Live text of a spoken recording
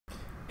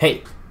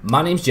Hey,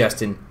 my name's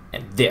Justin,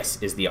 and this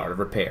is The Art of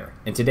Repair.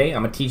 And today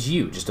I'm going to teach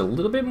you just a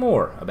little bit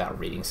more about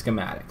reading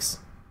schematics.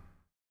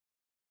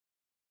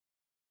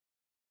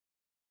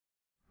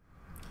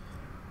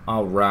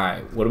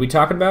 Alright, what are we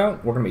talking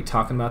about? We're going to be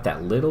talking about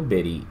that little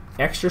bitty,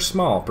 extra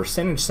small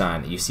percentage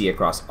sign that you see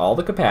across all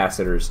the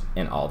capacitors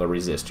and all the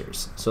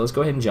resistors. So let's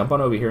go ahead and jump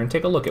on over here and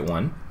take a look at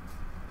one.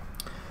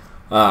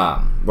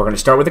 We're going to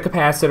start with a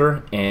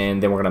capacitor,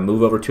 and then we're going to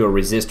move over to a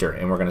resistor,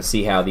 and we're going to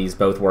see how these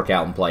both work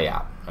out and play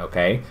out.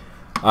 Okay.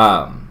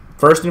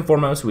 First and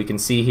foremost, we can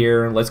see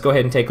here, let's go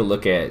ahead and take a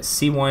look at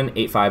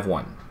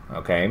C1851.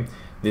 Okay.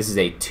 This is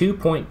a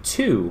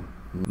 2.2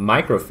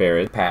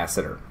 microfarad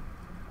capacitor.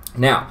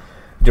 Now,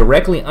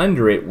 directly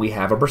under it, we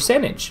have a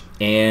percentage,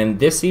 and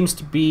this seems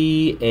to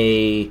be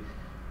a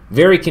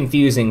very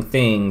confusing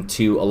thing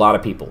to a lot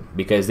of people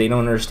because they don't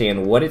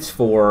understand what it's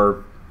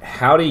for,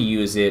 how to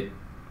use it,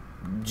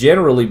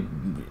 generally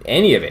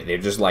any of it. They're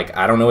just like,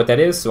 I don't know what that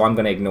is, so I'm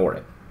going to ignore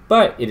it.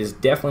 But it is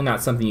definitely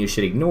not something you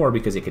should ignore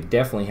because it could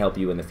definitely help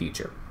you in the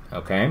future.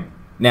 Okay?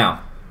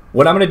 Now,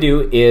 what I'm going to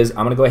do is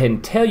I'm going to go ahead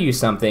and tell you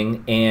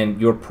something, and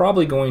you're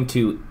probably going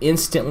to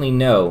instantly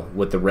know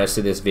what the rest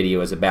of this video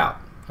is about.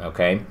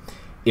 Okay?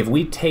 If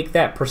we take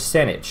that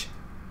percentage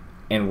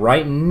and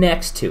right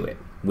next to it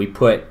we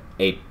put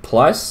a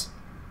plus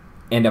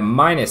and a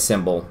minus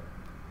symbol,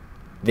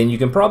 then you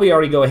can probably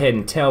already go ahead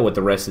and tell what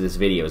the rest of this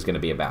video is going to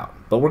be about.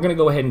 But we're going to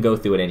go ahead and go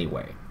through it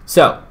anyway.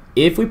 So,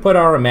 if we put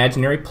our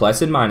imaginary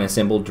plus and minus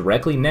symbol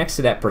directly next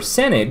to that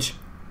percentage,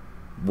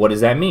 what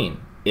does that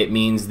mean? It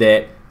means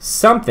that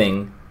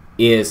something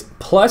is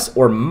plus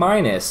or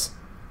minus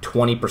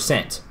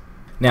 20%.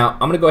 Now, I'm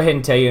going to go ahead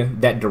and tell you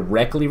that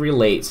directly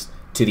relates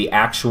to the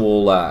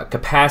actual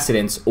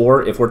capacitance,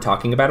 or if we're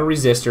talking about a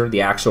resistor,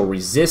 the actual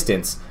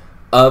resistance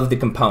of the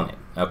component.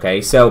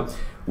 Okay, so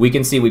we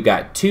can see we've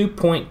got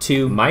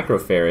 2.2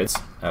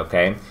 microfarads.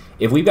 Okay,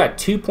 if we've got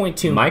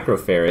 2.2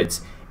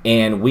 microfarads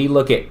and we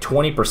look at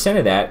 20%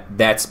 of that,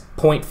 that's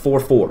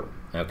 0.44.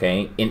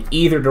 Okay, in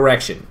either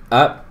direction,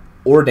 up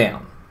or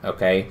down.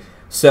 Okay,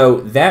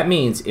 so that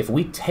means if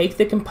we take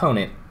the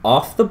component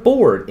off the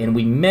board and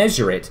we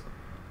measure it,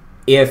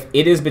 if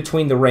it is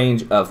between the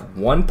range of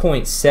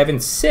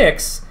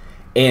 1.76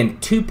 and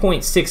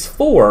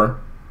 2.64,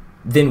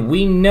 then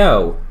we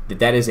know that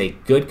that is a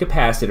good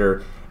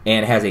capacitor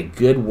and has a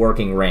good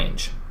working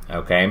range.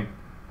 Okay.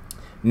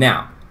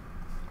 Now,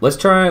 let's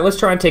try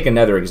and take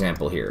another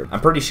example here.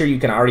 I'm pretty sure you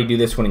can already do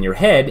this one in your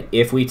head.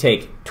 If we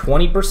take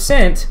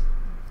 20%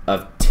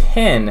 of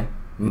 10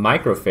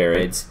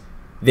 microfarads,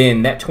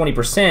 then that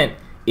 20%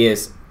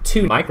 is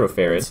 2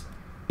 microfarads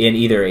in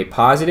either a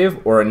positive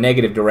or a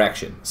negative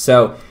direction.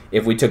 So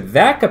if we took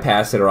that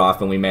capacitor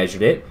off and we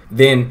measured it,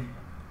 then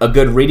a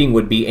good reading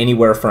would be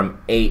anywhere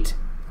from 8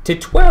 to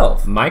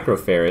 12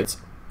 microfarads.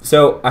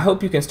 So I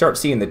hope you can start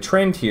seeing the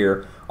trend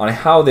here on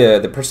how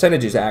the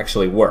percentages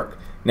actually work.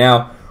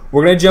 Now,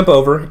 we're going to jump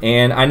over,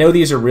 and I know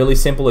these are really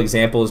simple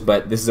examples,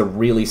 but this is a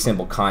really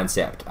simple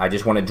concept. I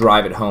just want to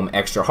drive it home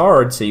extra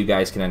hard so you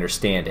guys can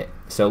understand it.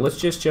 So let's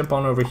just jump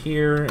on over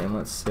here, and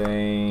let's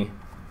see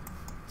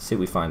what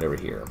we find over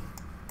here.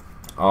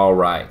 All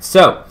right,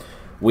 so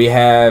we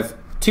have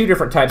two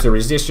different types of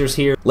resistors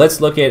here. Let's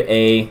look at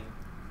a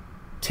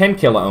 10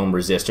 kilo ohm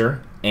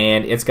resistor,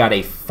 and it's got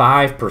a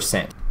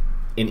 5%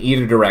 in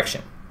either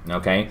direction.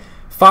 Okay,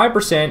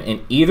 5%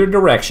 in either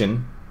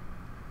direction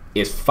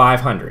is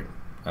 500.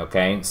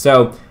 Okay,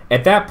 so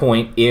at that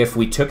point, if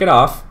we took it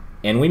off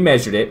and we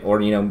measured it, or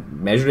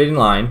measured it in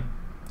line,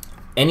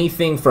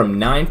 anything from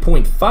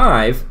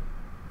 9.5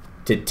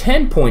 to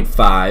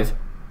 10.5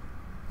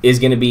 is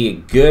going to be a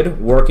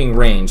good working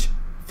range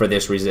for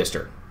this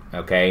resistor.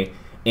 Okay,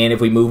 and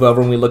if we move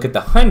over and we look at the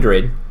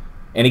 100,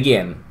 and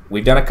again,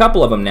 we've done a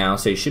couple of them now,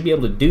 so you should be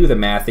able to do the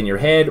math in your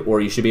head,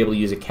 or you should be able to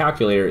use a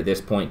calculator at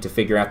this point to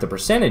figure out the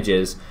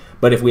percentages.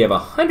 But if we have a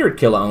 100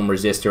 kilo ohm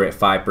resistor at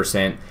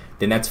 5%,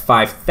 then that's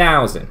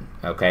 5,000.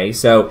 Okay,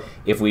 so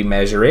if we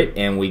measure it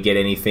and we get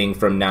anything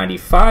from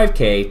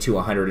 95K to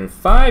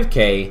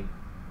 105K,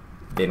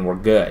 then we're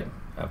good.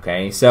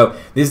 Okay, so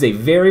this is a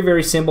very,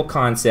 very simple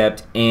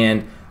concept,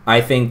 and I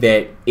think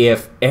that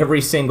if every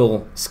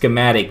single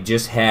schematic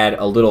just had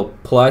a little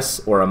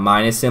plus or a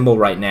minus symbol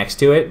right next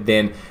to it,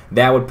 then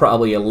that would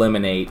probably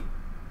eliminate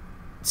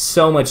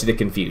so much of the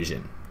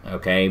confusion.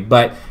 Okay,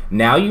 but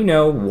now you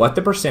know what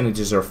the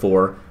percentages are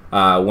for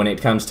when it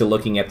comes to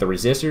looking at the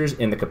resistors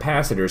and the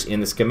capacitors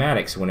in the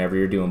schematics whenever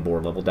you're doing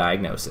board level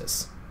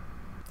diagnosis.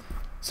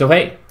 So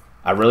hey,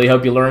 I really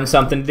hope you learned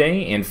something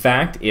today. In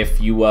fact, if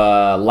you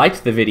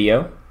liked the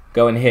video,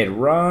 go and hit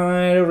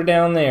right over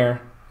down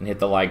there and hit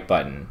the like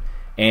button.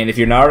 And if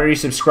you're not already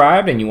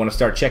subscribed and you want to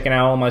start checking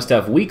out all my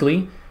stuff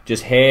weekly,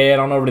 just head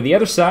on over to the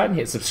other side and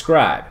hit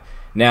subscribe.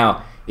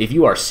 Now, if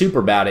you are super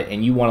about it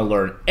and you want to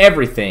learn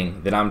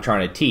everything that I'm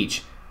trying to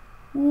teach,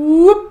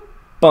 whoop,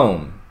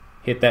 boom,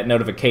 hit that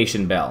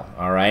notification bell.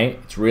 All right,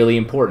 it's really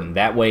important.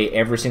 That way,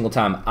 every single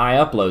time I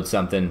upload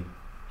something,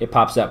 it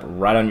pops up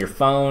right on your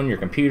phone, your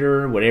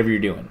computer, whatever you're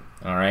doing.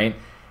 All right.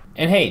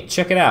 And hey,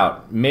 check it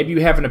out. Maybe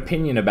you have an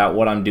opinion about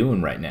what I'm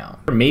doing right now.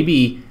 Or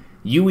maybe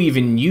you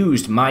even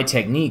used my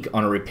technique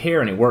on a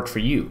repair and it worked for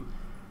you.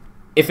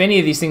 If any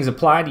of these things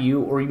apply to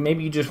you, or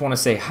maybe you just want to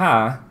say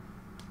hi,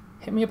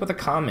 hit me up with a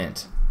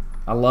comment.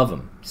 I love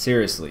them.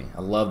 Seriously,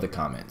 I love the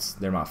comments.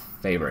 They're my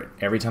favorite.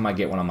 Every time I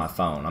get one on my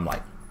phone, I'm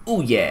like,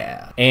 ooh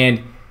yeah.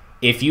 And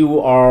if you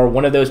are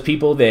one of those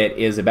people that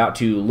is about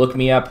to look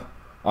me up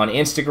on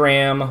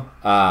Instagram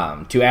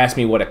to ask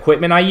me what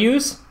equipment I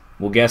use,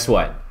 well, guess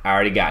what? I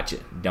already got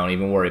you. Don't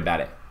even worry about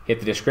it. Hit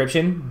the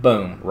description,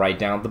 boom, right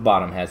down at the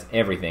bottom has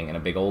everything in a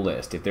big old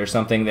list. If there's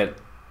something that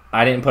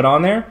I didn't put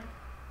on there,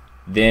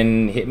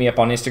 then hit me up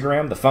on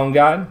Instagram, The Phone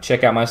God,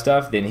 check out my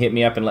stuff, then hit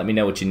me up and let me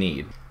know what you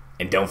need.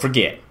 And don't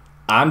forget,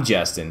 I'm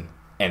Justin,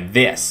 and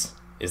this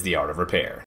is The Art of Repair.